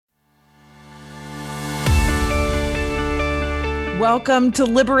Welcome to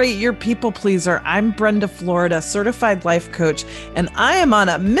Liberate Your People Pleaser. I'm Brenda Florida, certified life coach, and I am on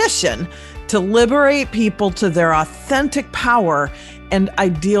a mission to liberate people to their authentic power and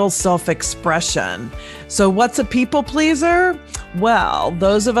ideal self-expression. So what's a people pleaser? Well,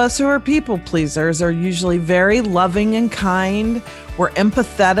 those of us who are people pleasers are usually very loving and kind. We're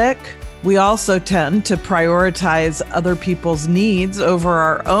empathetic. We also tend to prioritize other people's needs over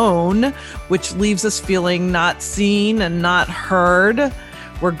our own, which leaves us feeling not seen and not heard.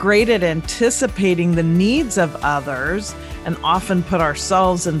 We're great at anticipating the needs of others and often put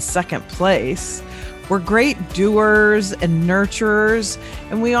ourselves in second place. We're great doers and nurturers,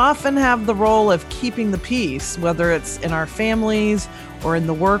 and we often have the role of keeping the peace, whether it's in our families or in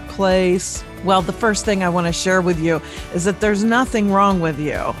the workplace. Well, the first thing I want to share with you is that there's nothing wrong with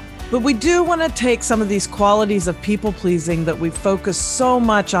you. But we do want to take some of these qualities of people pleasing that we focus so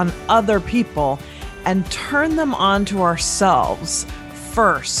much on other people and turn them on to ourselves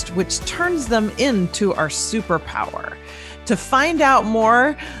first, which turns them into our superpower. To find out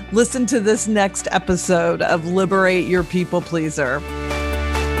more, listen to this next episode of Liberate Your People Pleaser.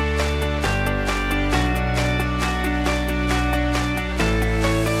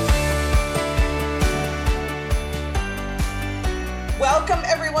 Welcome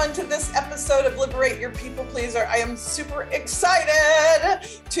everyone to this episode of Liberate Your People Pleaser. I am super excited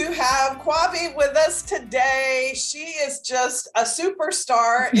to have Kwabi with us today. She is just a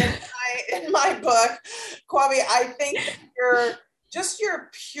superstar in my book. Kwabi, I think your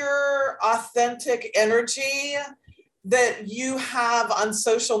pure, authentic energy that you have on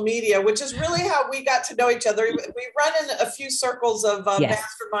social media, which is really how we got to know each other. We run in a few circles of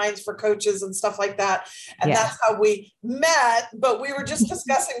masterminds for coaches and stuff like that. And that's how we met. But we were just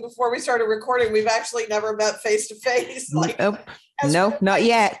discussing before we started recording, we've actually never met face to face. No, not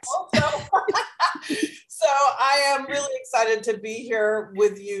yet. So I am really excited to be here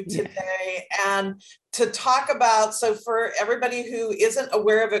with you today and to talk about, so for everybody who isn't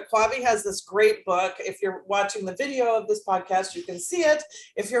aware of it, Kwabi has this great book. If you're watching the video of this podcast, you can see it.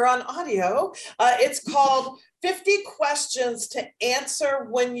 If you're on audio, it's called 50 Questions to Answer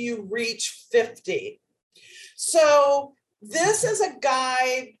When You Reach 50. So this is a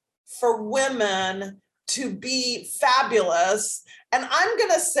guide for women to be fabulous. And I'm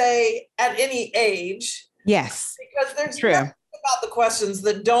going to say at any age. Yes. Because there's nothing about the questions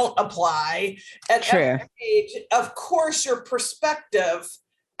that don't apply at every age. Of course, your perspective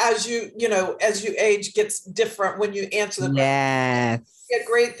as you age gets different when you answer the questions. It's a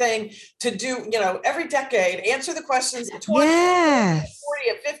great thing to do, every decade, answer the questions at 20, 40,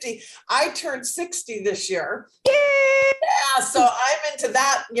 at 50. I turned 60 this year. Yeah, so I'm into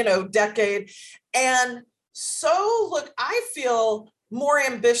that, decade. And so, look, I feel more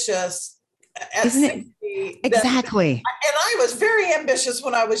ambitious at 60. Exactly. And I was very ambitious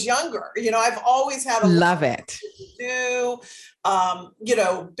when I was younger. I've always had love it to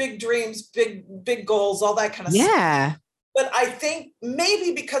do, big dreams, big goals, all that kind of stuff. But I think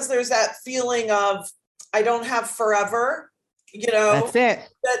maybe because there's that feeling of I don't have forever, that's it.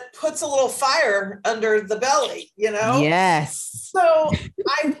 That puts a little fire under the belly, Yes. So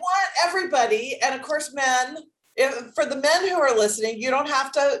I want everybody, and of course, men, for the men who are listening, you don't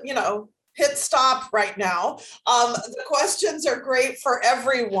have to, hit stop right now. The questions are great for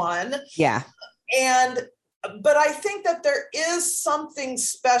everyone. Yeah. But I think that there is something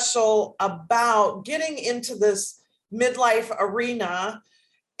special about getting into this midlife arena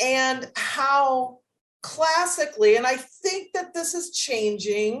and how classically, and I think that this is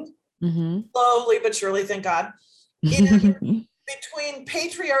changing slowly but surely, thank God, between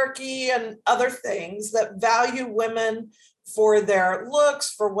patriarchy and other things that value women for their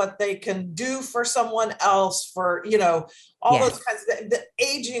looks, for what they can do for someone else, for, all those kinds of, the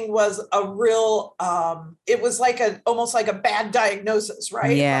aging was a real, it was almost like a bad diagnosis,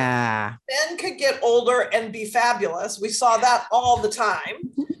 right? Yeah. Like men could get older and be fabulous. We saw that all the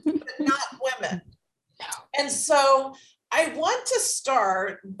time, but not women. And so I want to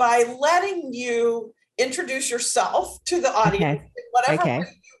start by letting you introduce yourself to the audience in whatever way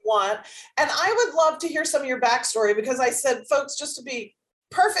you want. And I would love to hear some of your backstory, because I said, folks, just to be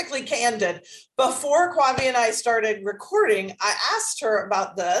perfectly candid, before Kwabi and I started recording, I asked her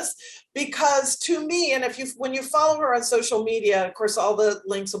about this because to me, and when you follow her on social media, of course, all the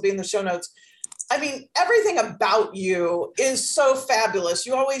links will be in the show notes. I mean, everything about you is so fabulous.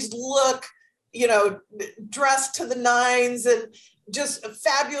 You always look, dressed to the nines and just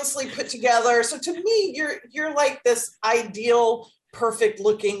fabulously put together. So to me, you're like this ideal, perfect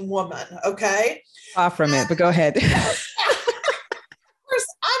looking woman. Okay. Far from it, but go ahead. Of course,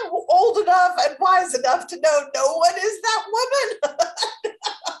 I'm old enough and wise enough to know no one is that woman.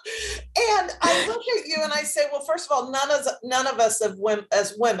 And I look at you and I say, well, first of all, none of us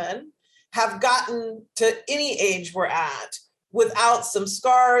as women have gotten to any age we're at without some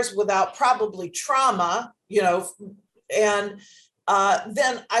scars, without probably trauma, and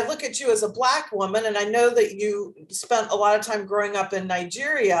then I look at you as a Black woman, and I know that you spent a lot of time growing up in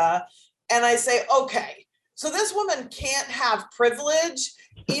Nigeria, and I say, okay, so this woman can't have privilege,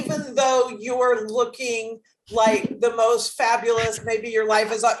 even though you're looking like the most fabulous, maybe your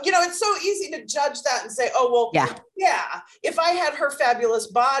life is, it's so easy to judge that and say, oh, well, yeah, if I had her fabulous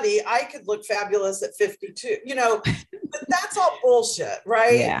body, I could look fabulous at 52, but that's all bullshit,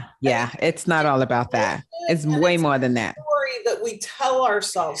 right? Yeah. It's not all about that. It's way more than that. Story that we tell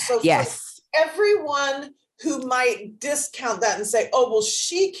ourselves. So yes, everyone who might discount that and say, oh, well,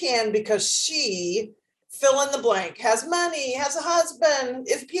 she can because she fill in the blank, has money, has a husband,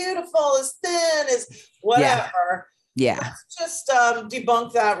 is beautiful, is thin, is whatever. Yeah. Let's just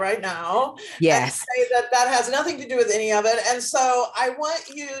debunk that right now. Yes. And say that has nothing to do with any of it. And so I want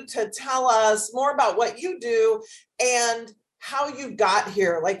you to tell us more about what you do and how you got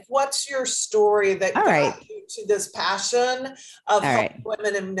here. Like, what's your story that got you to this passion of helping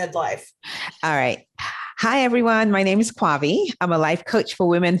women in midlife? All right. Hi, everyone. My name is Kwavi. I'm a life coach for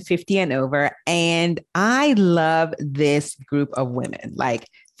women 50 and over. And I love this group of women, like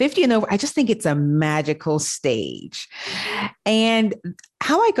 50 and over. I just think it's a magical stage. And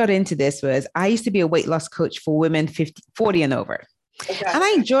how I got into this was I used to be a weight loss coach for women 40 and over. Okay. And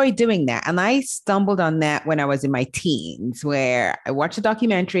I enjoyed doing that. And I stumbled on that when I was in my teens, where I watched a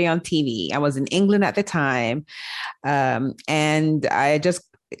documentary on TV. I was in England at the time. And I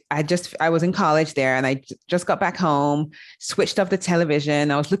was in college there, and I just got back home, switched off the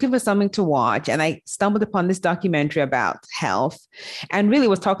television. I was looking for something to watch, and I stumbled upon this documentary about health and really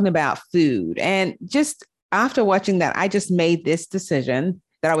was talking about food. And just after watching that, I just made this decision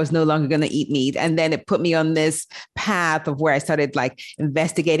that I was no longer going to eat meat. And then it put me on this path of where I started like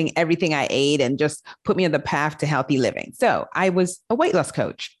investigating everything I ate and just put me on the path to healthy living. So I was a weight loss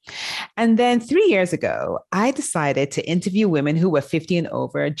coach. And then 3 years ago, I decided to interview women who were 50 and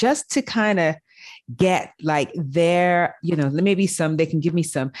over just to kind of get like their, maybe they can give me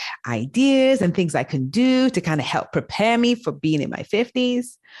some ideas and things I can do to kind of help prepare me for being in my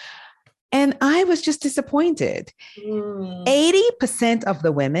 50s. And I was just disappointed. 80% of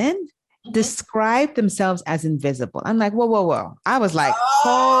the women describe themselves as invisible. I'm like, whoa. I was like,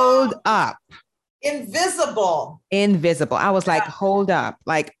 hold up. Invisible. I was like, hold up.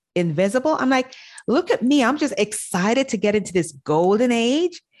 Like invisible. I'm like, look at me. I'm just excited to get into this golden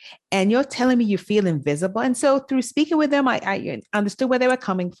age. And you're telling me you feel invisible. And so through speaking with them, I understood where they were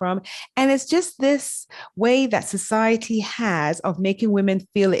coming from. And it's just this way that society has of making women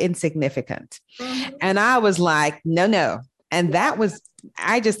feel insignificant. Mm-hmm. And I was like, no. And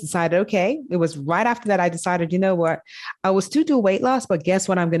I just decided, okay, it was right after that I decided, you know what, I will still do weight loss, but guess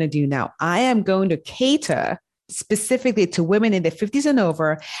what I'm going to do now? I am going to cater specifically to women in their 50s and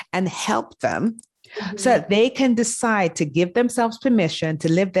over and help them so that they can decide to give themselves permission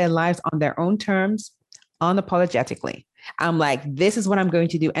to live their lives on their own terms, unapologetically. I'm like, this is what I'm going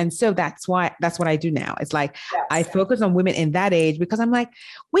to do. And so that's what I do now. It's like, I focus on women in that age because I'm like,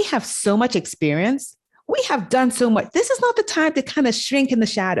 we have so much experience. We have done so much. This is not the time to kind of shrink in the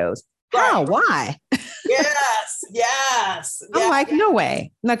shadows. How? Why? Yes. I'm like, no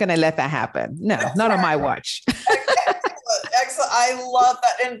way. I'm not going to let that happen. No, not on my watch. Excellent. I love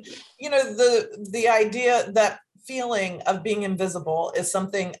that. And, the idea, that feeling of being invisible is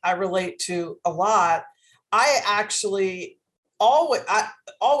something I relate to a lot. I actually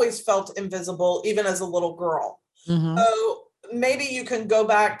always felt invisible, even as a little girl. Mm-hmm. So maybe you can go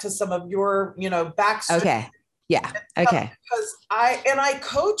back to some of your, backstory. Okay. Yeah. Okay. Because I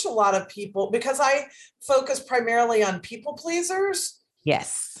coach a lot of people because I focus primarily on people pleasers.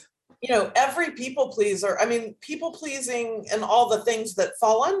 Yes. Every people pleaser, people pleasing and all the things that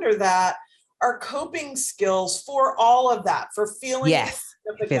fall under that are coping skills for all of that, for feeling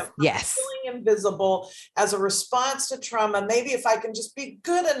feeling invisible as a response to trauma. Maybe if I can just be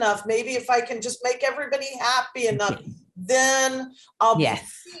good enough, maybe if I can just make everybody happy enough, then I'll be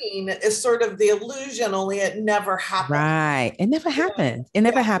seen, is sort of the illusion, only it never happens. Right. It never happens. It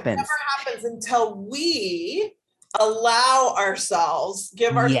never happens. It never happens until we allow ourselves,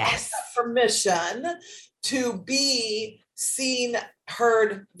 give ourselves that permission to be seen,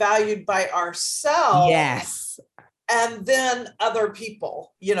 heard, valued by ourselves. Yes. And then other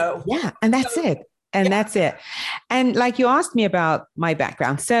people, Yeah. And that's it. And Yeah. that's it. And like you asked me about my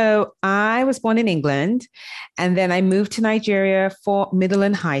background. So I was born in England and then I moved to Nigeria for middle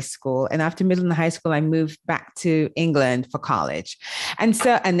and high school. And after middle and high school, I moved back to England for college. And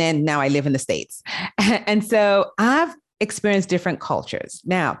then now I live in the States. And so I've experienced different cultures.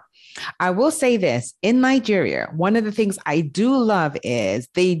 Now, I will say this in Nigeria, one of the things I do love is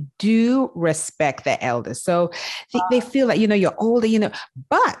they do respect their elders. So they feel like, you're older,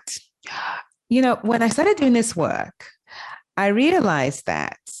 but when I started doing this work, I realized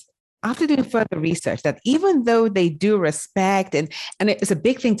that after doing further research, that even though they do respect and it's a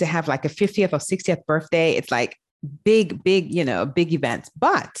big thing to have like a 50th or 60th birthday, it's like big, big events.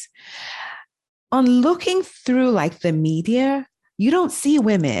 But on looking through like the media, you don't see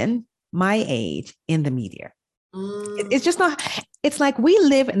women my age in the media. It's just not, it's like we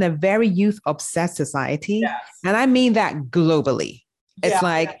live in a very youth obsessed society. Yes. And I mean that globally. It's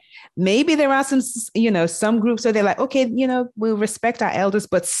like, maybe there are some groups where they're like, okay, we'll respect our elders,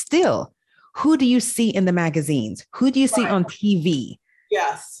 but still, who do you see in the magazines? Who do you see on TV?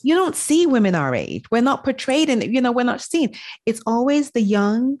 Yes. You don't see women our age. We're not portrayed in, we're not seen. It's always the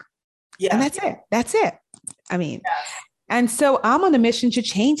young. Yes. And that's it. That's it. I mean, and so I'm on a mission to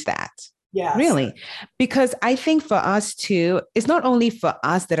change that. Yes. Really, because I think for us too, it's not only for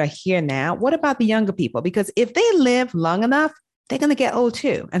us that are here now. What about the younger people? Because if they live long enough, they're going to get old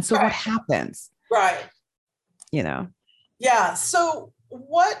too. And so what happens? Right. Yeah. So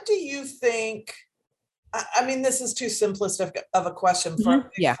what do you think? I mean, this is too simplistic of a question for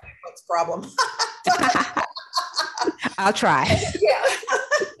what's problem. I'll try. Yeah.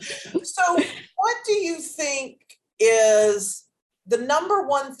 So what do you think is the number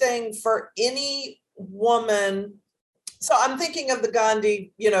one thing for any woman? So I'm thinking of the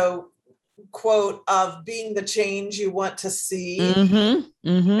Gandhi, quote of being the change you want to see. Because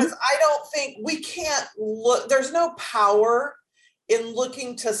I don't think we can't look, there's no power in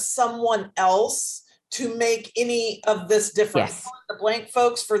looking to someone else to make any of this difference. Yes. The blank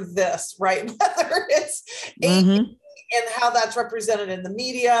folks for this, right? Whether it's and how that's represented in the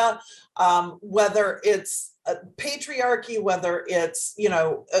media, whether it's patriarchy, whether it's,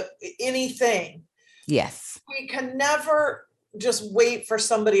 anything. Yes. We can never just wait for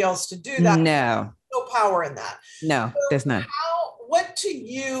somebody else to do that. No power in that. No, so there's none. What to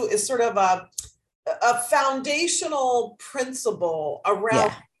you is sort of a foundational principle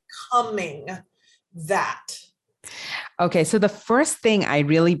around becoming that? Okay, so the first thing I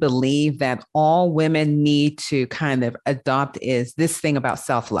really believe that all women need to kind of adopt is this thing about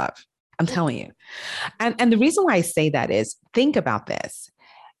self-love. I'm telling you. And the reason why I say that is, think about this.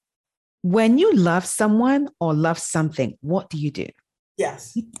 When you love someone or love something, what do?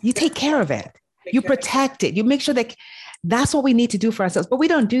 Yes. You take care of it. You protect it. You make sure that that's what we need to do for ourselves. But we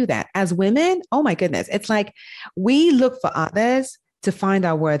don't do that. As women, oh my goodness, it's like we look for others to find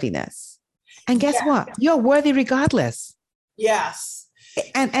our worthiness. And guess what? You're worthy regardless. Yes.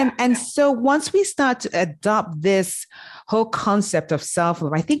 And so once we start to adopt this whole concept of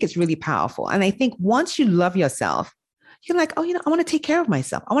self-love, I think it's really powerful. And I think once you love yourself, you're like, oh, I want to take care of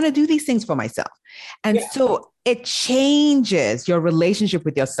myself. I want to do these things for myself. And so it changes your relationship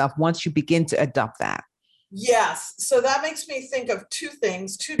with yourself once you begin to adopt that. Yes. So that makes me think of two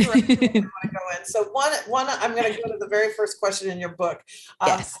things, two directions I want to go in. So one, I'm going to go to the very first question in your book.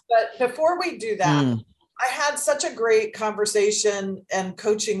 But before we do that, I had such a great conversation and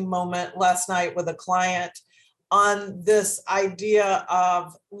coaching moment last night with a client on this idea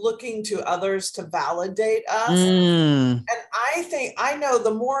of looking to others to validate us. And I know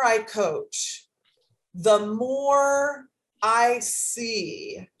the more I coach, the more I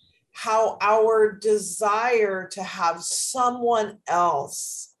see how our desire to have someone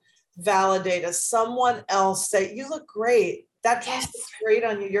else validate us, someone else say, you look great. That dress looks great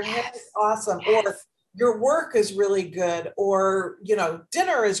on you. Your hair is awesome. Or your work is really good. Or,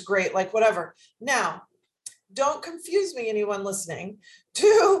 dinner is great, like whatever. Now, don't confuse me, anyone listening,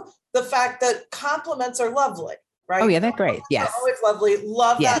 to the fact that compliments are lovely, right? Oh yeah, they're great. Yes. They're always lovely.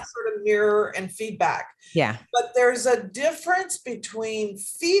 Love that sort of mirror and feedback. Yeah. But there's a difference between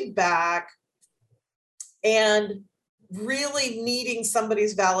feedback and really needing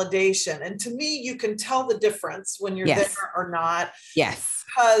somebody's validation. And to me, you can tell the difference when you're there or not. Yes.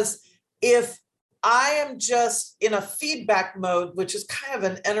 Because if I am just in a feedback mode, which is kind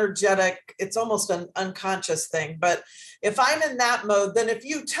of an energetic, it's almost an unconscious thing. But if I'm in that mode, then if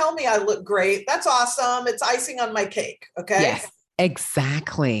you tell me I look great, that's awesome. It's icing on my cake. Okay. Yes,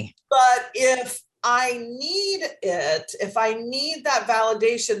 exactly. But if I need it, if I need that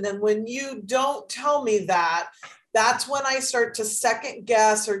validation, then when you don't tell me that, that's when I start to second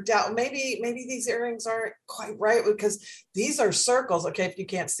guess or doubt. Maybe these earrings aren't quite right because these are circles. Okay, if you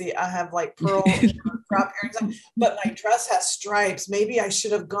can't see, I have like pearl drop earrings on, but my dress has stripes. Maybe I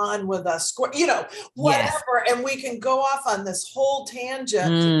should have gone with a square, whatever. Yes. And we can go off on this whole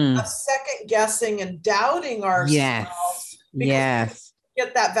tangent of second guessing and doubting ourselves. Yes.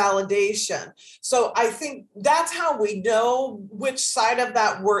 Get that validation. So I think that's how we know which side of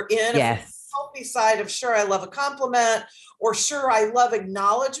that we're in. Yes. Healthy side of, sure, I love a compliment, or sure, I love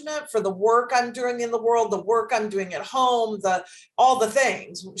acknowledgement for the work I'm doing in the world, the work I'm doing at home, all the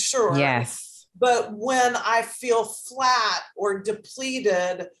things, sure. Yes. But when I feel flat or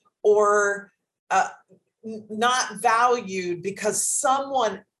depleted or not valued because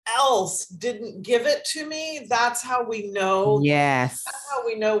someone else didn't give it to me, that's how we know. Yes. That's how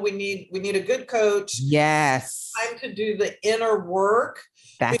we know we need a good coach. Yes. Time to do the inner work.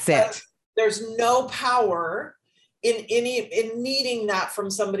 That's it. There's no power in needing that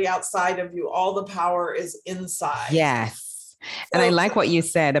from somebody outside of you. All the power is inside. Yes. And I like what you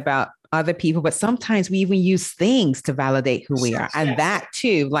said about other people, but sometimes we even use things to validate who we are. And that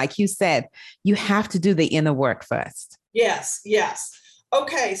too, like you said, you have to do the inner work first. Yes.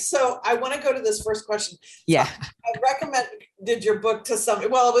 Okay, so I want to go to this first question. Yeah. So I recommended your book to somebody.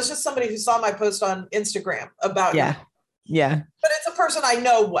 Well, it was just somebody who saw my post on Instagram about you. Yeah. But it's a person I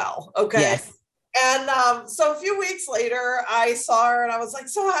know well. Okay. Yes. And so a few weeks later, I saw her and I was like,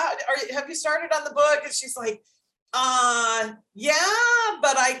 so have you started on the book? And she's like, yeah,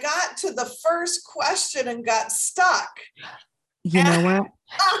 but I got to the first question and got stuck. You know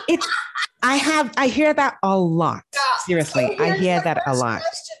what? I hear that a lot. Yeah. Seriously, so I hear that a lot.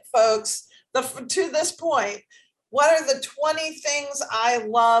 Question, folks, to this point, what are the 20 things I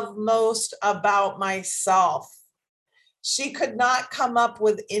love most about myself? She could not come up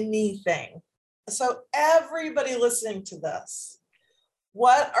with anything. So everybody listening to this,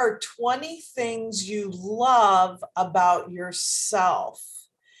 what are 20 things you love about yourself?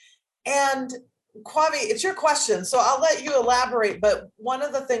 And Kwavi, it's your question, so I'll let you elaborate. But one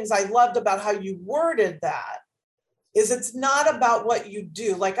of the things I loved about how you worded that is it's not about what you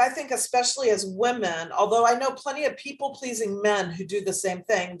do. Like, I think especially as women, although I know plenty of people-pleasing men who do the same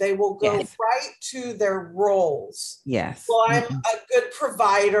thing, they will go right to their roles. Yes. Well, I'm a good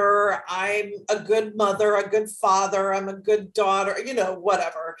provider. I'm a good mother, a good father. I'm a good daughter,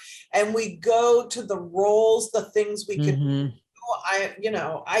 whatever. And we go to the roles, the things we can do.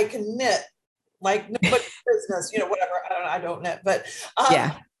 I can knit like nobody's business, whatever. I don't knit, but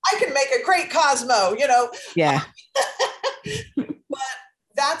I can make a great Cosmo, Yeah. But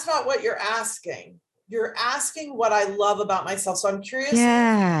that's not what you're asking. You're asking what I love about myself. So I'm curious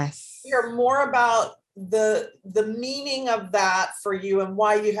to hear more about the meaning of that for you and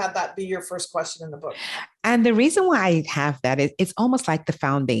why you had that be your first question in the book. And the reason why I have that is it's almost like the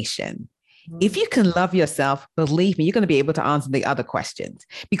foundation. If you can love yourself, believe me, you're going to be able to answer the other questions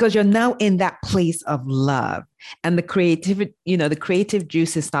because you're now in that place of love and the creative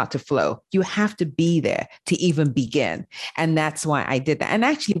juices start to flow. You have to be there to even begin. And that's why I did that. And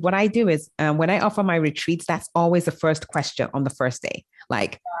actually what I do is when I offer my retreats, that's always the first question on the first day.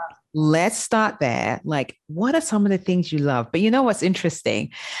 Like, let's start there. Like, what are some of the things you love? But you know what's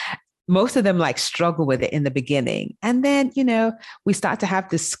interesting? Most of them like struggle with it in the beginning. And then, we start to have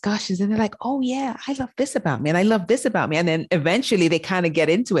discussions and they're like, oh yeah, I love this about me. And I love this about me. And then eventually they kind of get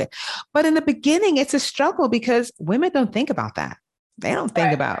into it. But in the beginning, it's a struggle because women don't think about that. They don't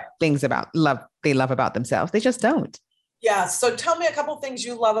think about things about love they love about themselves. They just don't. Yeah. So tell me a couple things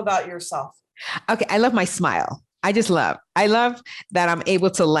you love about yourself. Okay. I love my smile. I love that I'm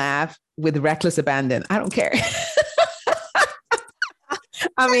able to laugh with reckless abandon. I don't care.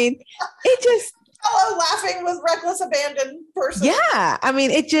 I mean, it just. Hello, laughing with reckless abandon person. Yeah. I mean,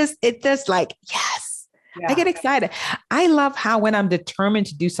 it just like, yes, I get excited. I love how when I'm determined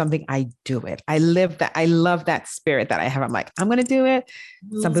to do something, I do it. I live that. I love that spirit that I have. I'm like, I'm going to do it.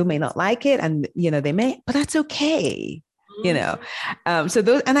 Some people may not like it and, they may, but that's okay. So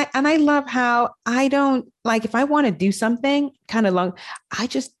those, and I love how I don't like, if I want to do something kind of long, I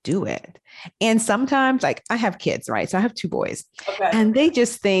just do it. And sometimes like I have kids, right? So I have 2 boys and they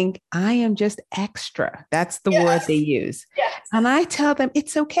just think I am just extra. That's the word they use. Yes. And I tell them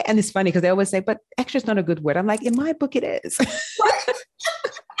it's okay. And it's funny because they always say, but extra is not a good word. I'm like, in my book, it is.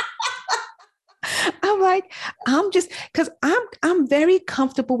 I'm like, because I'm very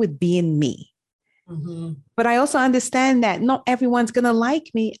comfortable with being me. Mm-hmm. But I also understand that not everyone's going to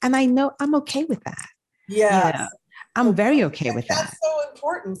like me. And I know I'm okay with that. Yeah. I'm very okay with that. That's so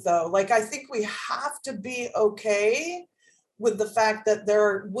important though. Like, I think we have to be okay with the fact that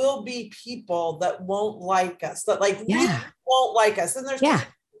there will be people that won't like us, that like Yeah. really won't like us. And there's Yeah.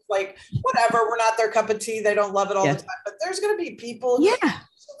 like, whatever, we're not their cup of tea. They don't love it all the time, but there's going to be people who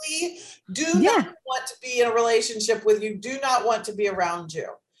actually do not want to be in a relationship with you, do not want to be around you.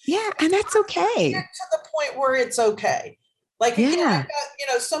 Yeah. And that's okay. Get to the point where it's okay. Like, again, I've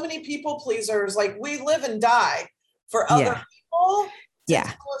got, so many people pleasers, like we live and die for other people. Tell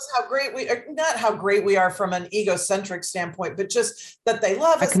us how great we are, not how great we are from an egocentric standpoint, but just that they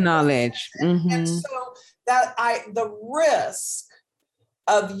love us. Acknowledge. And so that the risk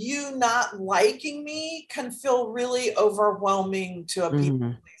of you not liking me can feel really overwhelming to a people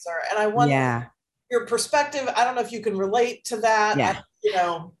pleaser. And I wonder your perspective. I don't know if you can relate to that.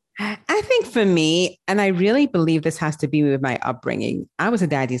 I think for me, and I really believe this has to be with my upbringing, I was a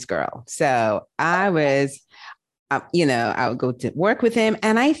daddy's girl. So I was, I would go to work with him.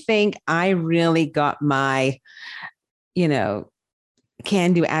 And I think I really got my,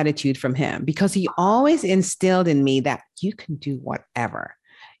 can-do attitude from him, because he always instilled in me that you can do whatever.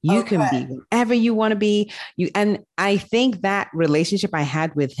 You can be whatever you want to be. And I think that relationship I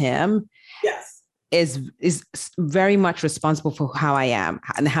had with him is very much responsible for how I am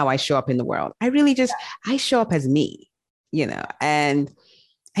and how I show up in the world. I show up as me, and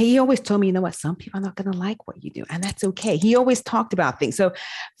he always told me, you know what, some people are not going to like what you do, and that's okay. He always talked about things. So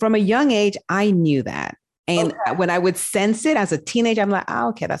from a young age, I knew that. And when I would sense it as a teenager, I'm like, oh,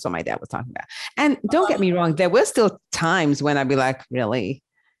 okay, that's what my dad was talking about. And don't get me wrong, there were still times when I'd be like, really,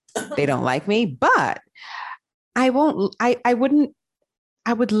 they don't like me, but I would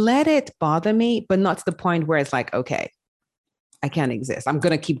let it bother me, but not to the point where it's like, okay, I can't exist. I'm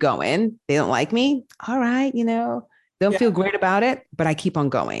going to keep going. They don't like me. All right. Don't feel great about it, but I keep on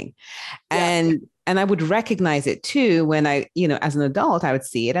going. And I would recognize it too, when I, as an adult, I would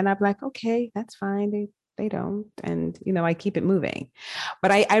see it and I'm like, okay, that's fine. They don't. And, I keep it moving.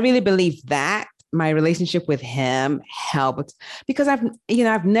 But I really believe that my relationship with him helped, because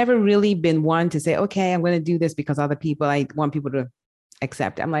I've never really been one to say, okay, I'm going to do this because other people, I want people to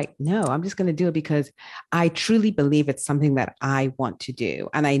accept. I'm like, no, I'm just going to do it because I truly believe it's something that I want to do.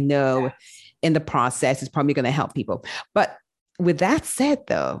 And I know in the process, it's probably going to help people. But with that said,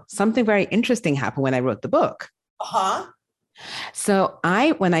 though, something very interesting happened when I wrote the book. So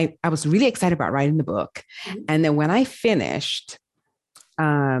I was really excited about writing the book. And then when I finished,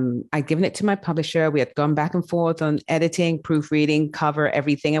 I'd given it to my publisher. We had gone back and forth on editing, proofreading, cover,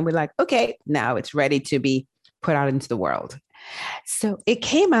 everything. And we're like, okay, now it's ready to be put out into the world. So it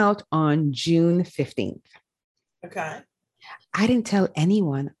came out on June 15th. Okay. I didn't tell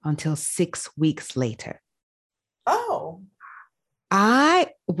anyone until 6 weeks later. Oh.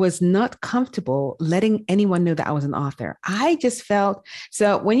 I was not comfortable letting anyone know that I was an author. I just felt,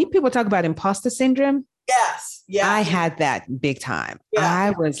 so when people talk about imposter syndrome, I had that big time.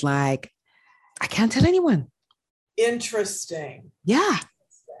 I was like, I can't tell anyone. Interesting. Yeah.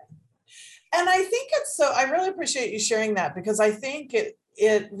 And I think I really appreciate you sharing that, because I think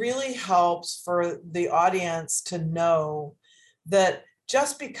it really helps for the audience to know that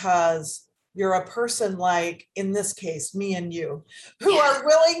just because you're a person like, in this case, me and you, who are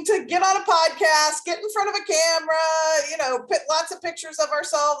willing to get on a podcast, get in front of a camera, put lots of pictures of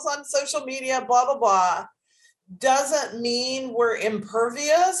ourselves on social media, blah, blah, blah, doesn't mean we're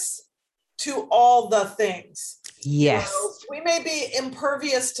impervious to all the things. Yes. We may be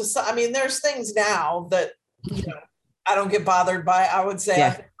impervious to some, there's things now that, I don't get bothered by. I would say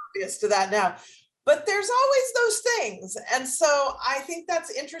I'm impervious to that now, but there's always those things. And so I think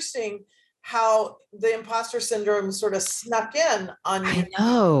that's interesting how the imposter syndrome sort of snuck in on you. I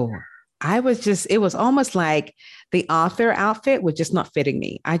know. It was almost like the author outfit was just not fitting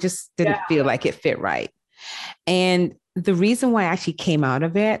me. I just didn't feel like it fit right. And the reason why I actually came out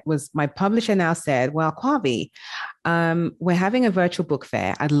of it was my publisher now said, well, Kwavi, we're having a virtual book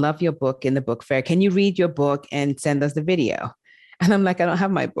fair. I'd love your book in the book fair. Can you read your book and send us the video? And I'm like, I don't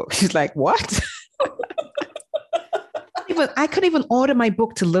have my book. She's like, what? I couldn't even order my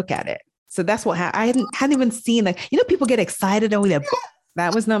book to look at it. So that's what I hadn't even seen. Like, people get excited over their book.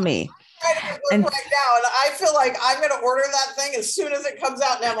 That was not me. And right now, and I feel like I'm going to order that thing as soon as it comes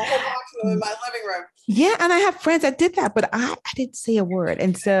out and have a whole box of them in my living room. Yeah, and I have friends that did that, but I didn't say a word.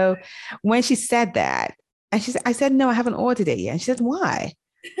 And so when she said that, and I said, no, I haven't ordered it yet. And she said, why?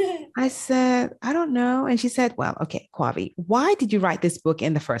 I said, I don't know. And she said, well, okay, Kwavi, why did you write this book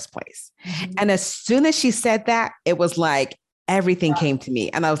in the first place? Mm-hmm. And as soon as she said that, it was like everything came to me.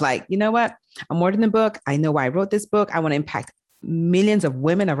 And I was like, you know what? I'm ordering the book. I know why I wrote this book. I want to impact millions of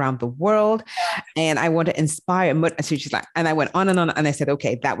women around the world. And I want to inspire. So she's like, and I went on, and I said,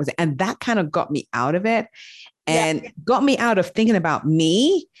 okay, that was it. And that kind of got me out of it. and got me out of thinking about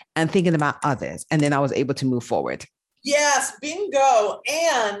me and thinking about others. And then I was able to move forward. Yes, bingo.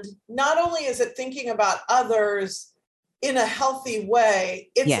 And not only is it thinking about others in a healthy way,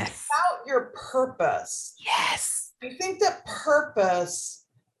 it's about your purpose. Yes. I think that purpose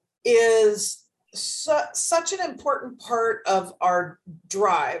is such an important part of our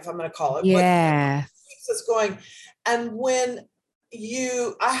drive, I'm going to call it. Yeah. What keeps us going. And when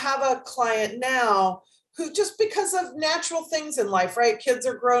I have a client now who, just because of natural things in life, right? Kids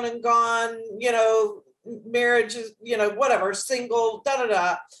are grown and gone, marriage is, whatever, single,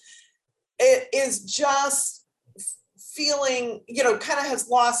 it is just feeling, kind of has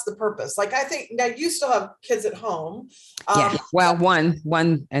lost the purpose. Like, I think now you still have kids at home. Well, one,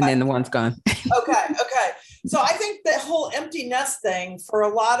 and then the one's gone. Okay. So I think the whole empty nest thing for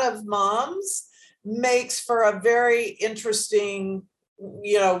a lot of moms makes for a very interesting,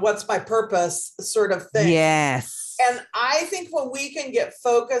 what's my purpose sort of thing. Yes. And I think when we can get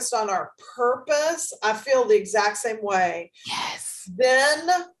focused on our purpose, I feel the exact same way. Yes. Then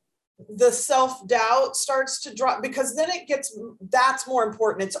the self-doubt starts to drop, because then that's more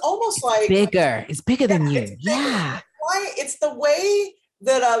important. It's almost like it's bigger than you. Yeah. It's the way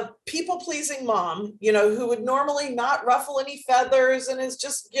that a people-pleasing mom, who would normally not ruffle any feathers and is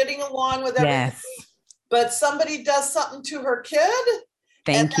just getting along with everything, but somebody does something to her kid.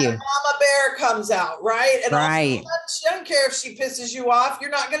 Thank you. Mama bear comes out, right? And right. She doesn't care if she pisses you off.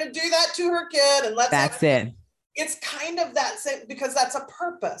 You're not going to do that to her kid. And that's it. It's kind of that same, because that's a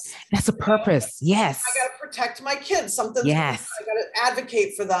purpose. That's a purpose. Yes. I got to protect my kids. Something. Yes. I got to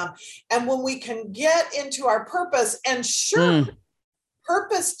advocate for them. And when we can get into our purpose, and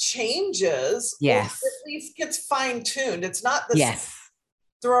purpose changes. Yes. Or at least gets fine-tuned. It's not the same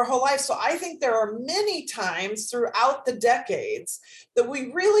through our whole life. So I think there are many times throughout the decades that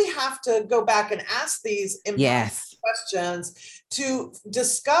we really have to go back and ask these important questions to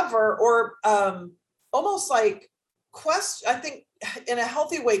discover, or almost like I think in a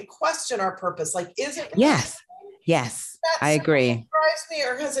healthy way, question our purpose. Like, is it? Yes. I agree. Surprised me,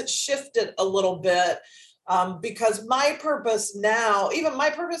 or has it shifted a little bit? Because my purpose now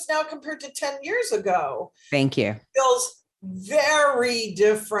compared to 10 years ago, thank you, feels very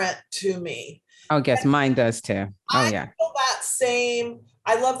different to me. I guess mine does too. I feel that same.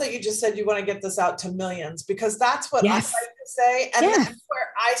 I love that you just said you want to get this out to millions, because that's what I like to say. And that's where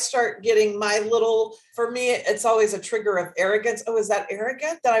I start getting my little, for me, it's always a trigger of arrogance. Oh, is that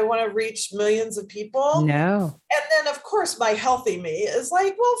arrogant that I want to reach millions of people? No. And then of course my healthy me is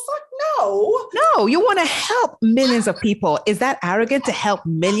like, well, fuck no. No, you want to help millions of people. Is that arrogant to help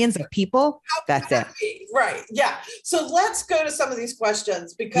millions of people? That's it. Right. Yeah. So let's go to some of these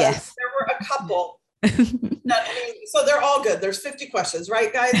questions, because there were a couple. So they're all good. There's 50 questions,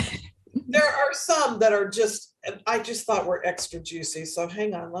 right, guys? There are some that are I just thought were extra juicy. So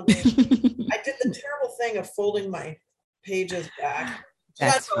hang on, I did the terrible thing of folding my pages back.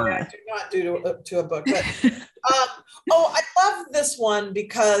 That's what I do not do to a book. But I love this one,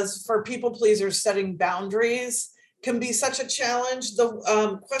 because for people pleasers, setting boundaries can be such a challenge.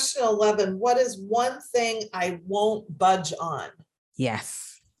 The question 11, what is one thing I won't budge on?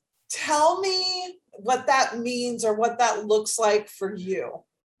 Yes. Tell me what that means, or what that looks like for you.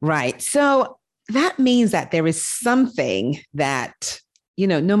 Right. So that means that there is something that,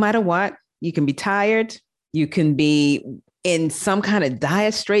 no matter what, you can be tired, you can be in some kind of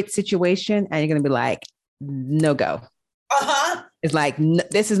dire straight situation, and you're going to be like, no go. It's like,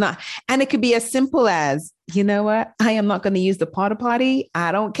 this is not. And it could be as simple as, you know what? I am not going to use the porta potty.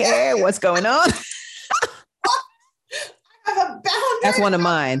 I don't care what's going on. I have a boundary. That's one of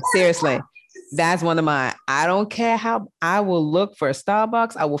mine. Seriously. That's one of mine. I don't care how I will look for a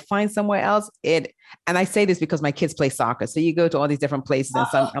Starbucks. I will find somewhere else. And I say this because my kids play soccer. So you go to all these different places,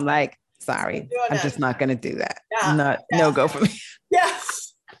 and I'm like, sorry, I'm just not going to do that. No go for me.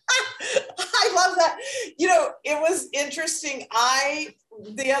 Yes. I love that. It was interesting. A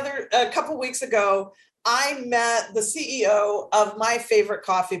couple weeks ago, I met the CEO of my favorite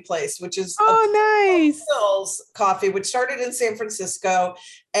coffee place, which is nice. Hills Coffee, which started in San Francisco,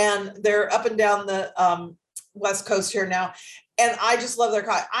 and they're up and down the West Coast here now. And I just love their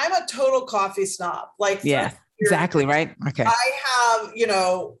coffee. I'm a total coffee snob. Like, exactly. Right. Okay. I have,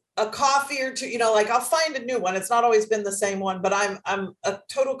 a coffee or two, like I'll find a new one. It's not always been the same one, but I'm a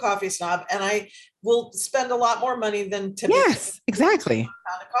total coffee snob, and I will spend a lot more money than typically. Yes, exactly.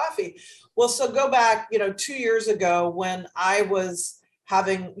 Pound of coffee. Well, so go back, 2 years ago when I was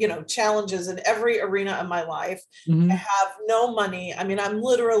having, challenges in every arena of my life. I have no money. I mean, I'm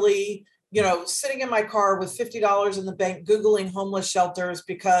literally, sitting in my car with $50 in the bank, Googling homeless shelters,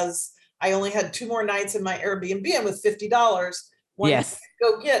 because I only had 2 more nights in my Airbnb, and with $50, yes,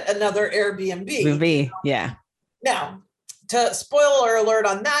 go get another Airbnb. Ruby. Yeah. Now, to spoiler alert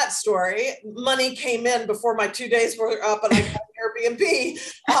on that story, money came in before my 2 days were up and I got an Airbnb.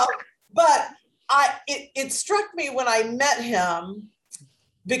 But it struck me when I met him,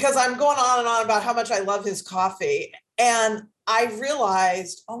 because I'm going on and on about how much I love his coffee. And I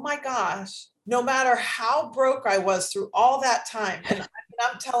realized, oh my gosh, no matter how broke I was through all that time, and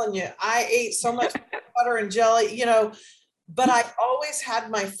I'm telling you, I ate so much butter and jelly, you know, but I always had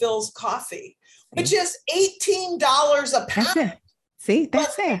my Philz coffee, which is $18 a pound. That's it. See,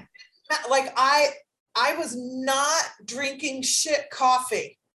 that's it. Like I was not drinking shit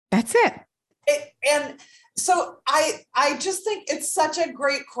coffee. That's it. And so I just think it's such a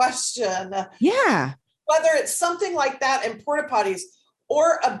great question. Yeah. Whether it's something like that in porta potties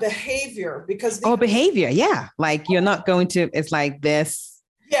or a behavior, because behavior. Yeah. Like you're not going to, it's like this.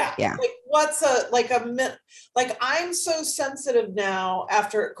 Yeah. Yeah. Like I'm so sensitive now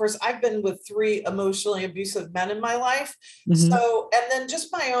after, of course, I've been with 3 emotionally abusive men in my life. Mm-hmm. So, and then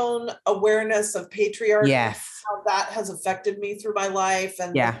just my own awareness of patriarchy, yes, how that has affected me through my life,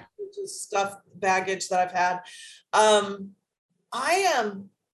 and stuff, baggage that I've had. I am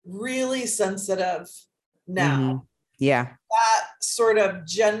really sensitive now. Mm-hmm. Yeah. That sort of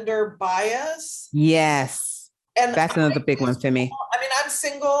gender bias. Yes. And that's another big one for me. I mean, I'm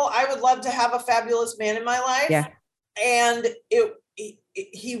single. I would love to have a fabulous man in my life. Yeah. And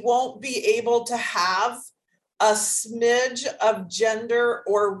he won't be able to have a smidge of gender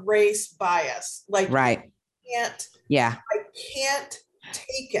or race bias. Like, right. I can't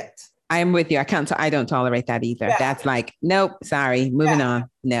take it. I'm with you. I don't tolerate that either. Yeah. That's like, nope, sorry, moving on.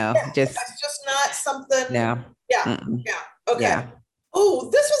 No, that's just not something. No. Yeah. Mm-mm. Yeah. Okay. Yeah. Oh,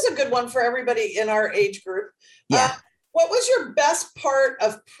 this was a good one for everybody in our age group. Yeah. What was your best part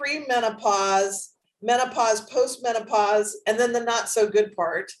of pre-menopause, menopause, post-menopause, and then the not so good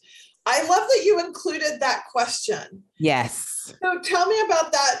part? I love that you included that question. Yes. So tell me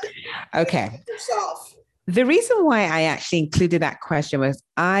about that. Okay. Yourself. The reason why I actually included that question was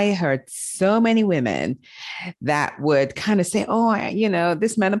I heard so many women that would kind of say, oh,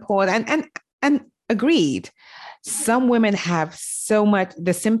 this menopause, and agreed. Some women have so much,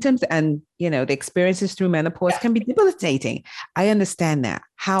 the symptoms and, the experiences through menopause can be debilitating. I understand that.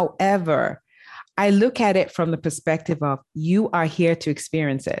 However, I look at it from the perspective of you are here to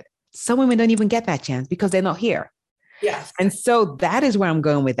experience it. Some women don't even get that chance because they're not here. Yes. And so that is where I'm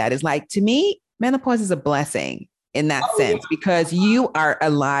going with that. It's like, to me, menopause is a blessing in that sense, because you are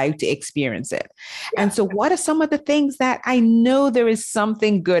alive to experience it. Yeah. And so what are some of the things that I know there is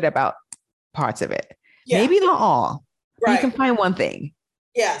something good about parts of it? Yeah. Maybe not all. Right. You can find one thing.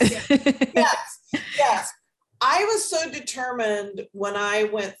 Yes. Yes. I was so determined when I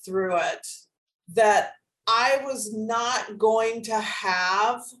went through it that I was not going to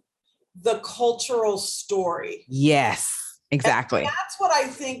have the cultural story. Yes, exactly. And that's what I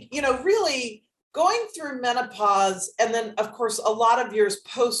think, really going through menopause, and then of course a lot of years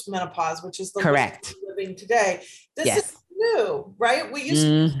post-menopause, which is the correct we're living today. This is new, right? We used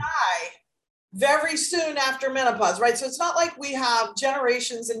to die very soon after menopause, right? So it's not like we have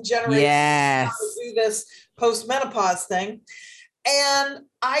generations and generations to do this post-menopause thing. And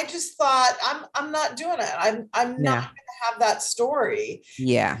I just thought, I'm not doing it. I'm not going to have that story.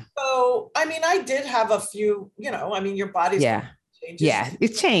 Yeah. So, I mean, I did have a few, your body's changes. Yeah, it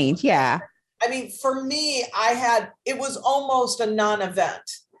changed. Yeah. I mean, for me, it was almost a non-event.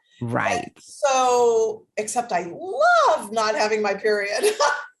 Right. And so, except I love not having my period.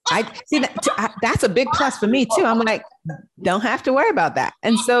 I see that. That's a big plus for me too. I'm like, don't have to worry about that.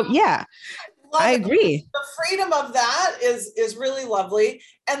 And so, I agree. The freedom of that is really lovely.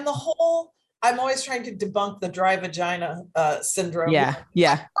 And the whole, I'm always trying to debunk the dry vagina syndrome. Yeah.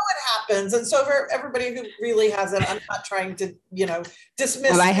 Yeah. I know it happens. And so for everybody who really has it, I'm not trying to,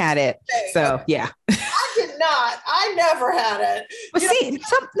 dismiss. Well, I had it. So yeah. I did not. I never had it. But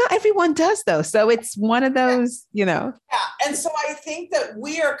not everyone does though. So it's one of those, Yeah. And so I think that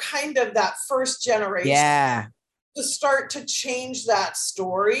we are kind of that first generation. Yeah. To start to change that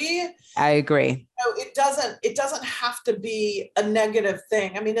story. I agree. It doesn't have to be a negative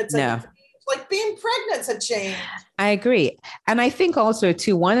thing. I mean, it's like being pregnant's a change. I agree. And I think also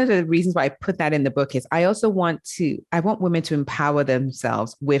too, one of the reasons why I put that in the book is I want women to empower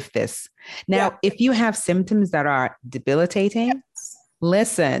themselves with this. Now, if you have symptoms that are debilitating,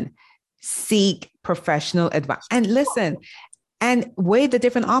 listen, seek professional advice and listen. And weigh the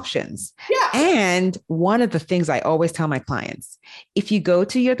different options. Yeah. And one of the things I always tell my clients, if you go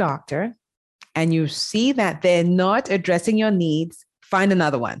to your doctor and you see that they're not addressing your needs Find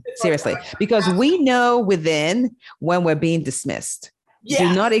another one. Seriously. Because we know within when we're being dismissed. Yes.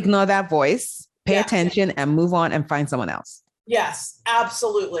 Do not ignore that voice. Pay attention and move on and find someone else. Yes,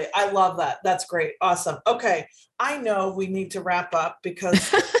 absolutely. I love that. That's great. Awesome. Okay. I know we need to wrap up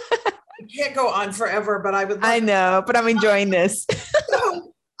because we can't go on forever, but I would love I know, but I'm enjoying this.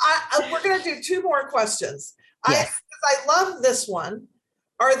 So we're going to do 2 more questions. Yes. I love this one.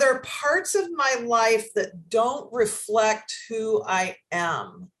 Are there parts of my life that don't reflect who I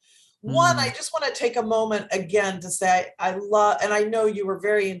am? One, I just want to take a moment again to say I love, and I know you were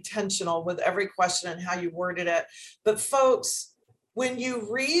very intentional with every question and how you worded it, but folks, when you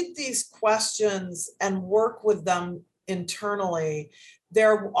read these questions and work with them internally,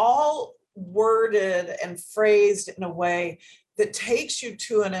 they're all worded and phrased in a way that takes you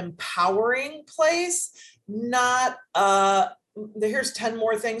to an empowering place, not here's 10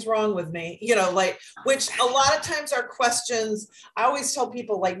 more things wrong with me, which a lot of times are questions. I always tell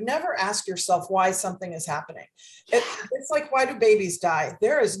people, never ask yourself why something is happening. It's like, why do babies die?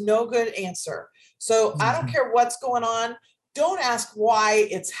 There is no good answer. So I don't care what's going on. Don't ask why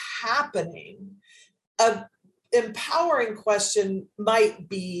it's happening. An empowering question might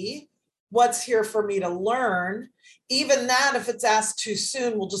be, what's here for me to learn? Even that, if it's asked too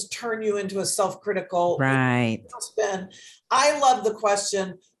soon, will just turn you into a self-critical spin. I love the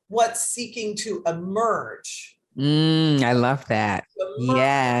question, what's seeking to emerge? I love that.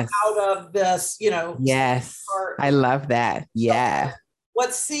 Yes. Out of this, Yes. I love that. Yeah. So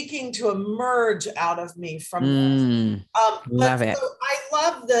what's seeking to emerge out of me from this? Love it. So I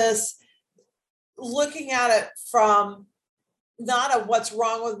love this, looking at it from not a what's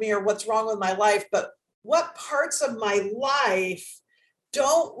wrong with me or what's wrong with my life, but what parts of my life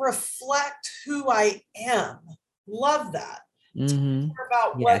don't reflect who I am. Love that. More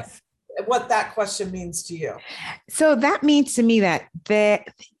about what that question means to you. So that means to me that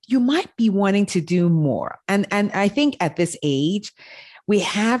you might be wanting to do more. And I think at this age, we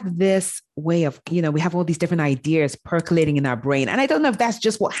have this way of, we have all these different ideas percolating in our brain. And I don't know if that's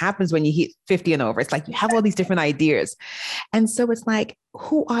just what happens when you hit 50 and over. It's like you have all these different ideas. And so it's like,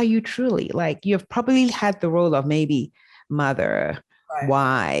 who are you truly? Like, you've probably had the role of maybe mother,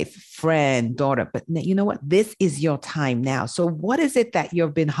 wife, friend, daughter, but you know what? This is your time now. So what is it that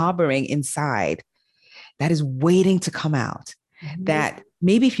you've been harboring inside that is waiting to come out? That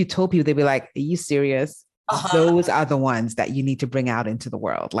maybe if you told people, they'd be like, are you serious? Those are the ones that you need to bring out into the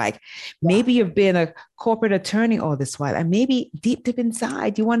world. Like maybe you've been a corporate attorney all this while, and maybe deep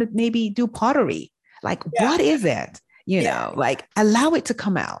inside, you want to maybe do pottery. Like, what is it? Like allow it to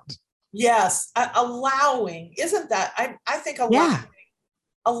come out. Yes. Allowing, isn't that, I think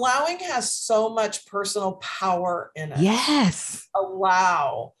allowing has so much personal power in it. Yes.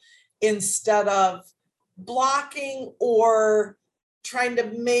 Allow instead of blocking or trying to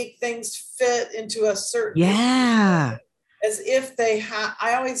make things fit into a certain as if they have.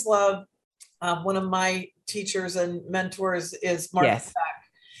 I always love one of my teachers and mentors is Martha Beck.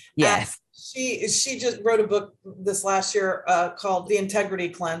 Yes. She just wrote a book this last year called The Integrity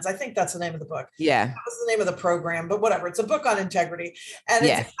Cleanse. I think that's the name of the book. Yeah. That was the name of the program, but whatever. It's a book on integrity. And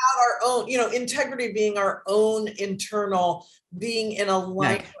it's about our own, integrity being our own internal, being in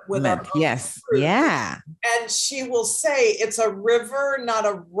alignment with our own truth. Yeah. And she will say it's a river, not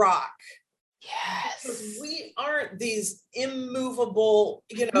a rock. Yes. Because we aren't these immovable,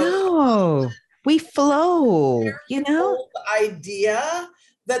 No, we flow, idea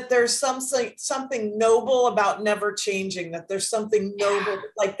that there's something noble about never changing, that there's something noble,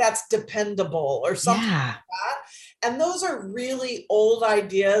 like that's dependable or something like that. And those are really old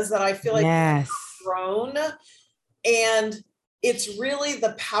ideas that I feel like we've grown. And it's really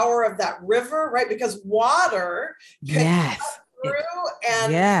the power of that river, right? Because water can cut through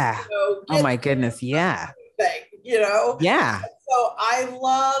and oh my goodness. Yeah. Yeah. So I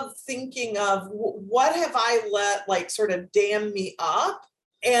love thinking of what have I let sort of dam me up?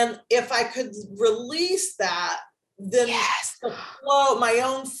 And if I could release that, then the flow, my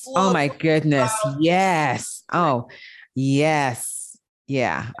own flow. Oh my goodness. Yes. Oh, yes.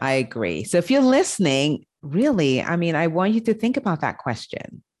 Yeah, I agree. So if you're listening, really, I want you to think about that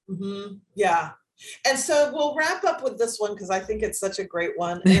question. Mm-hmm. Yeah. And so we'll wrap up with this one because I think it's such a great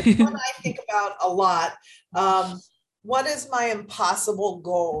one. And it's one I think about a lot. What is my impossible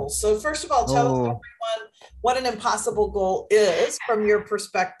goal? So first of all, tell everyone what an impossible goal is from your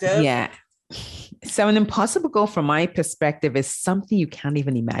perspective. Yeah. So an impossible goal from my perspective is something you can't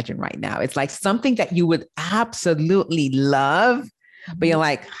even imagine right now. It's like something that you would absolutely love, but you're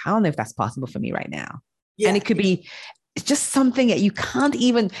like, I don't know if that's possible for me right now. Yeah. And it could be just something that you can't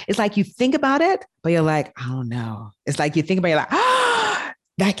even, it's like you think about it, but you're like, I don't know. It's like you think about it, you're like,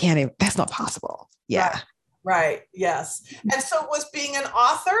 that's not possible. Yeah. Right. Yes. And so was being an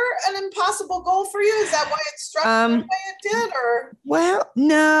author an impossible goal for you? Is that why it struck you the way it did? Or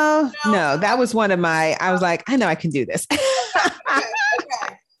no, that was one of I was like, I know I can do this.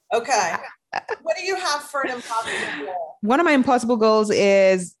 Okay. What do you have for an impossible goal? One of my impossible goals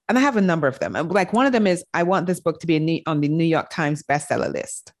is, and I have a number of them. Like one of them is I want this book to be on the New York Times bestseller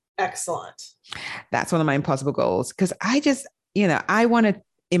list. Excellent. That's one of my impossible goals because I just, I want to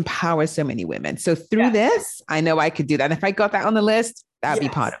empower so many women. So through this, I know I could do that. And if I got that on the list, that'd be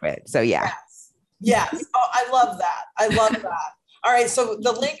part of it. So yeah. Yes. Oh, I love that. All right. So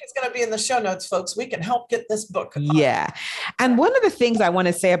the link is going to be in the show notes, folks. We can help get this book. Yeah. And one of the things I want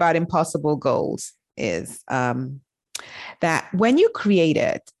to say about impossible goals is that when you create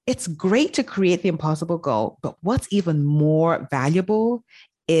it, it's great to create the impossible goal. But what's even more valuable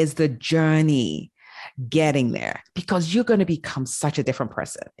is the journey getting there, because you're going to become such a different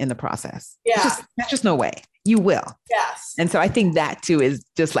person in the process. Yeah. There's just no way you will. Yes. And so I think that too is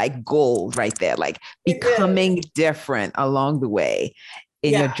just like gold right there, like becoming different along the way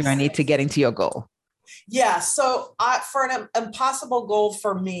in your journey to getting to your goal. Yeah. So for an impossible goal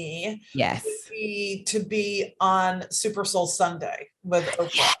for me, would be to be on Super Soul Sunday with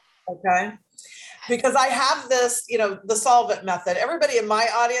Oprah. Okay. Because I have this, the Solve It method. Everybody in my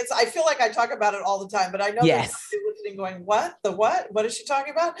audience, I feel like I talk about it all the time, but I know they're listening going, what? The what? What is she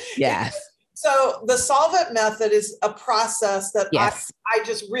talking about? Yes. So the Solve It method is a process that I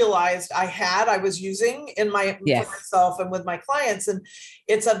just realized I was using in for myself and with my clients. And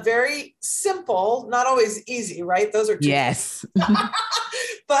it's a very simple, not always easy, right? Those are two. Yes.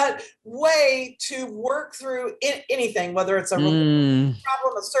 But way to work through anything, whether it's a problem,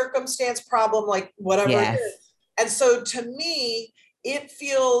 a circumstance problem, like whatever it is. And so to me, it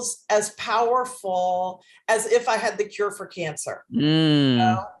feels as powerful as if I had the cure for cancer.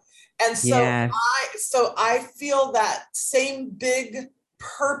 And so I feel that same big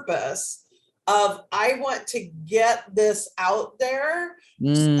purpose of I want to get this out there.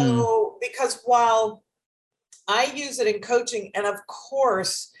 So because while I use it in coaching, and of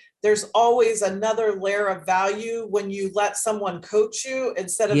course, there's always another layer of value when you let someone coach you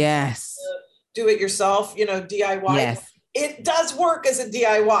instead of do it yourself, DIY. Yes. It does work as a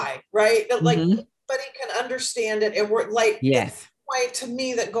DIY, right? Like anybody can understand it. And we're like, way to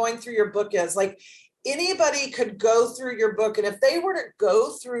me that going through your book is like anybody could go through your book. And if they were to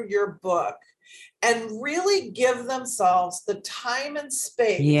go through your book and really give themselves the time and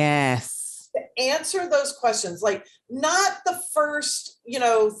space to answer those questions, like not the first,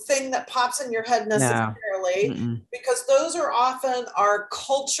 thing that pops in your head necessarily, because those are often our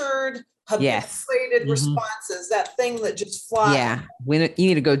cultured, habituated responses, that thing that just flies. Yeah. You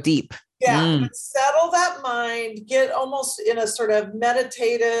need to go deep. Settle that mind, get almost in a sort of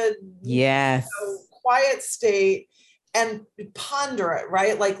meditated, quiet state and ponder it,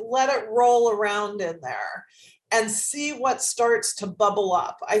 right? Like let it roll around in there and see what starts to bubble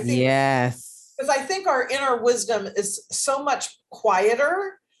up. I think, because I think our inner wisdom is so much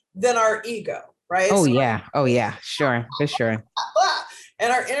quieter than our ego, right? Oh, yeah. Sure. For sure.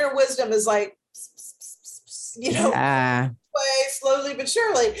 And our inner wisdom is like, way slowly but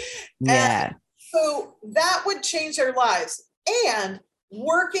surely. And so that would change their lives. And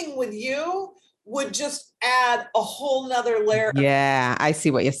working with you would just add a whole nother layer. I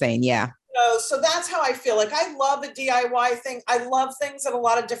see what you're saying. Yeah. So that's how I feel. Like I love a DIY thing. I love things at a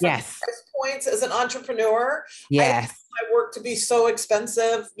lot of different price points as an entrepreneur. My work to be so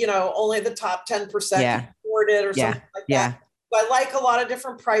expensive, only the top 10% can afford it or something like that. So I like a lot of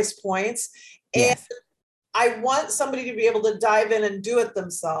different price points. And I want somebody to be able to dive in and do it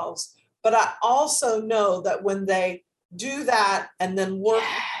themselves. But I also know that when they do that and then work,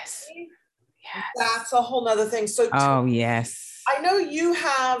 that's a whole nother thing. So I know you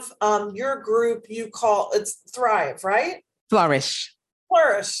have your group, you call it's Thrive, right? Flourish.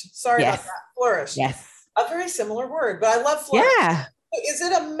 Sorry about that. Flourish. Yes. A very similar word, but I love Flourish. Yeah. Is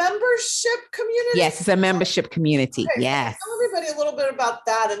it a membership community? Yes, it's a membership community. Okay. Yes. Tell everybody a little bit about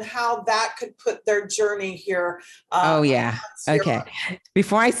that and how that could put their journey here. Okay.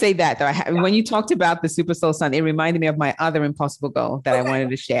 Before I say that, though, when you talked about the Super Soul Sun, it reminded me of my other impossible goal that I wanted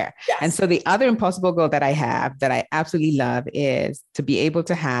to share. And so the other impossible goal that I have that I absolutely love is to be able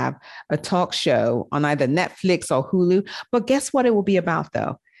to have a talk show on either Netflix or Hulu. But guess what it will be about,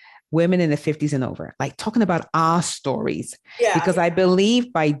 though? Women in the 50s and over, like talking about our stories. Because I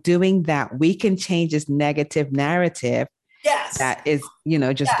believe by doing that, we can change this negative narrative Yes. that is,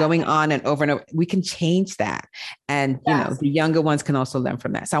 just going on and over. We can change that. And, the younger ones can also learn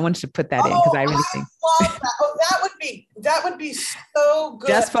from that. So I wanted to put that in because I really think. Love that. Oh, that would be so good.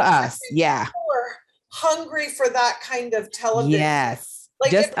 Just for us. Yeah. We're hungry for that kind of television. Yes.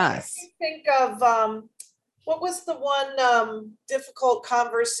 Like just us. Think of, what was the one, Difficult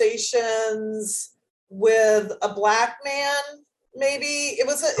Conversations with a Black Man? Maybe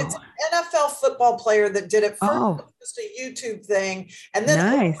it's an NFL football player that did it first. It was just a YouTube thing. And then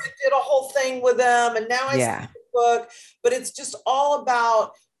Oprah did a whole thing with them. And now I see the book, but it's just all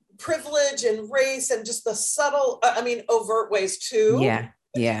about privilege and race and just the subtle, overt ways too. Yeah.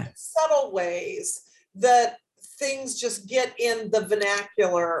 Yeah. Subtle ways that things just get in the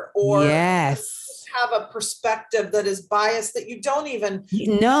vernacular or just have a perspective that is biased that you don't even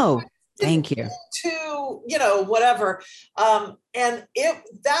know. Thank you. To, whatever. And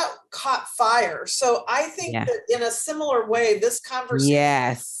that caught fire. So I think that in a similar way, this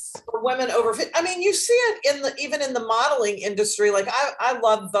conversation for women over 50, you see it even in the modeling industry. Like I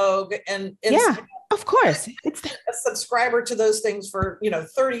love Vogue and of course. It's a subscriber to those things for,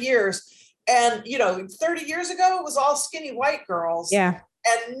 30 years. And, 30 years ago, it was all skinny white girls. Yeah.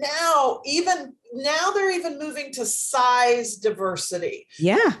 And now they're even moving to size diversity.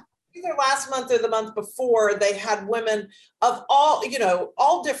 Yeah. Either last month or the month before, they had women of all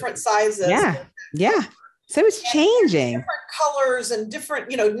different sizes. Yeah. Yeah. So it's changing. Different colors and different,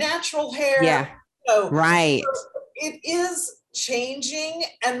 natural hair. Yeah. Right. So it is changing,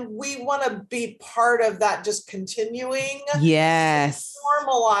 and we want to be part of that, just continuing. Yes.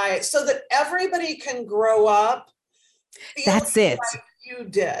 Normalize so that everybody can grow up. That's it. Like you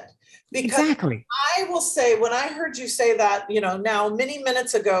did. Because exactly. I will say, when I heard you say that, now many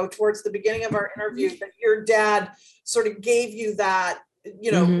minutes ago, towards the beginning of our interview, that your dad sort of gave you that,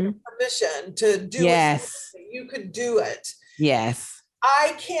 permission to do it. You could do it. Yes.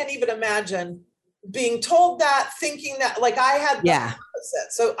 I can't even imagine being told that, thinking that, like I had the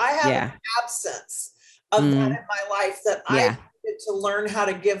opposite. So I have an absence of that in my life that I needed to learn how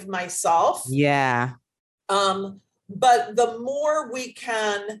to give myself. Yeah. But the more we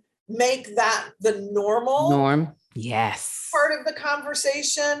can make that the norm. Yes. Part of the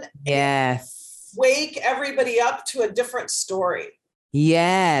conversation. Yes. Wake everybody up to a different story.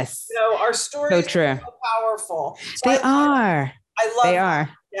 Yes. Our stories are so powerful. So they are. I love they are.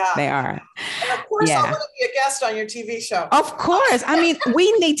 Yeah. They are. And of course, I want to be a guest on your TV show. Of course.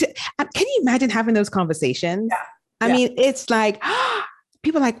 We need to. Can you imagine having those conversations? Yeah. It's like,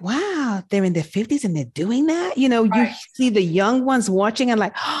 people are like, wow, they're in their 50s and they're doing that. You see the young ones watching and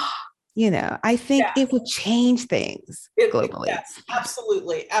like, I think it would change things globally. Yes,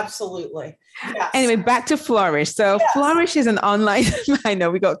 absolutely. Absolutely. Yes. Anyway, back to Flourish. So Flourish is an online, I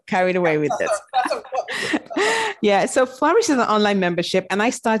know we got carried away with this. So Flourish is an online membership, and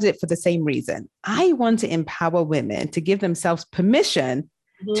I started it for the same reason. I want to empower women to give themselves permission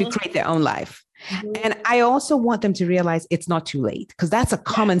to create their own life. And I also want them to realize it's not too late, because that's a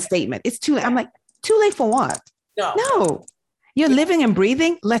common statement. It's too late. I'm like, too late for what? No. You're living and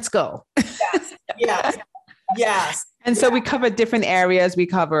breathing. Let's go. Yes. And so we cover different areas. We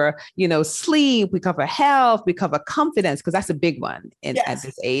cover, sleep, we cover health, we cover confidence, because that's a big one at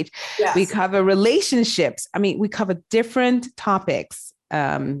this age. Yes. We cover relationships. We cover different topics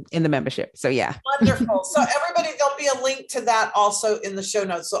in the membership. So Wonderful. So everybody, there'll be a link to that also in the show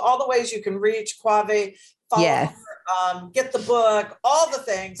notes. So all the ways you can reach Kwavi, follow her, get the book, all the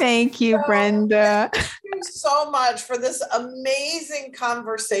things. Thank you, Brenda. Thank you so much for this amazing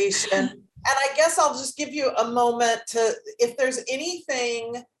conversation. And I guess I'll just give you a moment to, if there's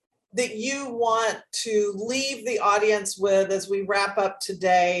anything that you want to leave the audience with as we wrap up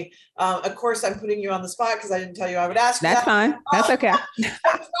today. Of course, I'm putting you on the spot because I didn't tell you I would ask you that. That's fine. That's okay.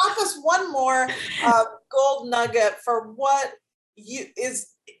 Drop us one more gold nugget for what you is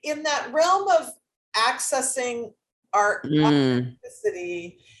in that realm of accessing our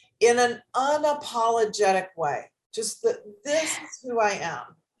authenticity in an unapologetic way. Just that this is who I am.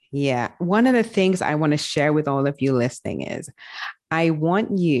 Yeah. One of the things I want to share with all of you listening is I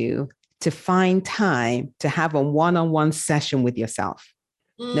want you to find time to have a one-on-one session with yourself.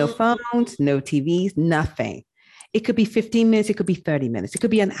 No phones, no TVs, nothing. It could be 15 minutes. It could be 30 minutes. It could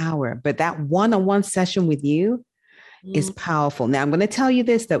be an hour. But that one-on-one session with you is powerful. Now, I'm going to tell you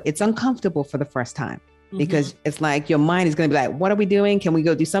this, though. It's uncomfortable for the first time because it's like your mind is going to be like, what are we doing? Can we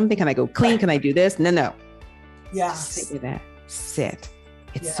go do something? Can I go clean? Can I do this? No. Yes. Sit with that. Sit.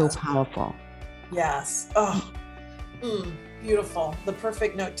 It's so powerful. Yes. Oh, Beautiful. The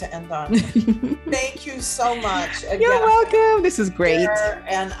perfect note to end on. Thank you so much. Again, you're welcome. This is great.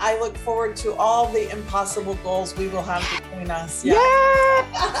 And I look forward to all the impossible goals we will have between us. Yeah.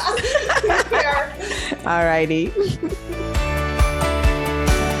 Take care. All righty.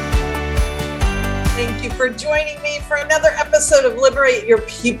 Thank you for joining me for another episode of Liberate Your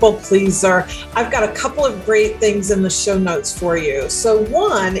People Pleaser. I've got a couple of great things in the show notes for you. So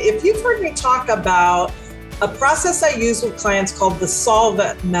one, if you've heard me talk about a process I use with clients called the Solve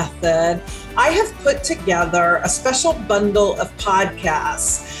It method, I have put together a special bundle of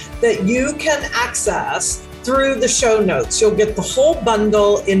podcasts that you can access through the show notes. You'll get the whole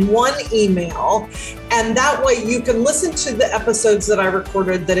bundle in one email, and that way you can listen to the episodes that I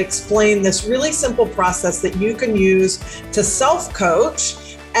recorded that explain this really simple process that you can use to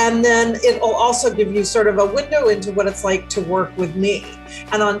self-coach. And then it will also give you sort of a window into what it's like to work with me.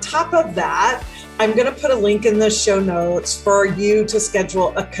 And on top of that, I'm going to put a link in the show notes for you to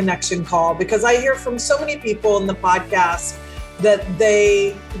schedule a connection call, because I hear from so many people in the podcast that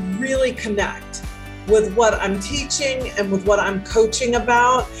they really connect with what I'm teaching and with what I'm coaching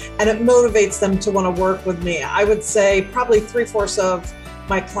about, and it motivates them to want to work with me. I would say probably 3/4 of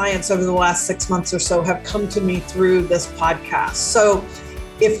my clients over the last 6 months or so have come to me through this podcast. So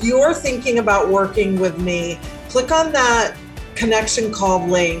if you're thinking about working with me, click on that connection call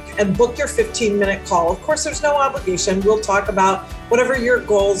link and book your 15-minute call. Of course, there's no obligation. We'll talk about whatever your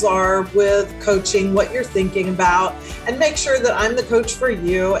goals are with coaching, what you're thinking about, and make sure that I'm the coach for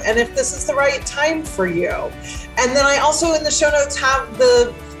you and if this is the right time for you. And then I also in the show notes have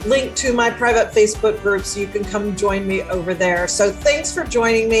the link to my private Facebook group so you can come join me over there. So thanks for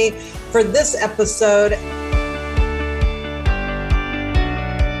joining me for this episode.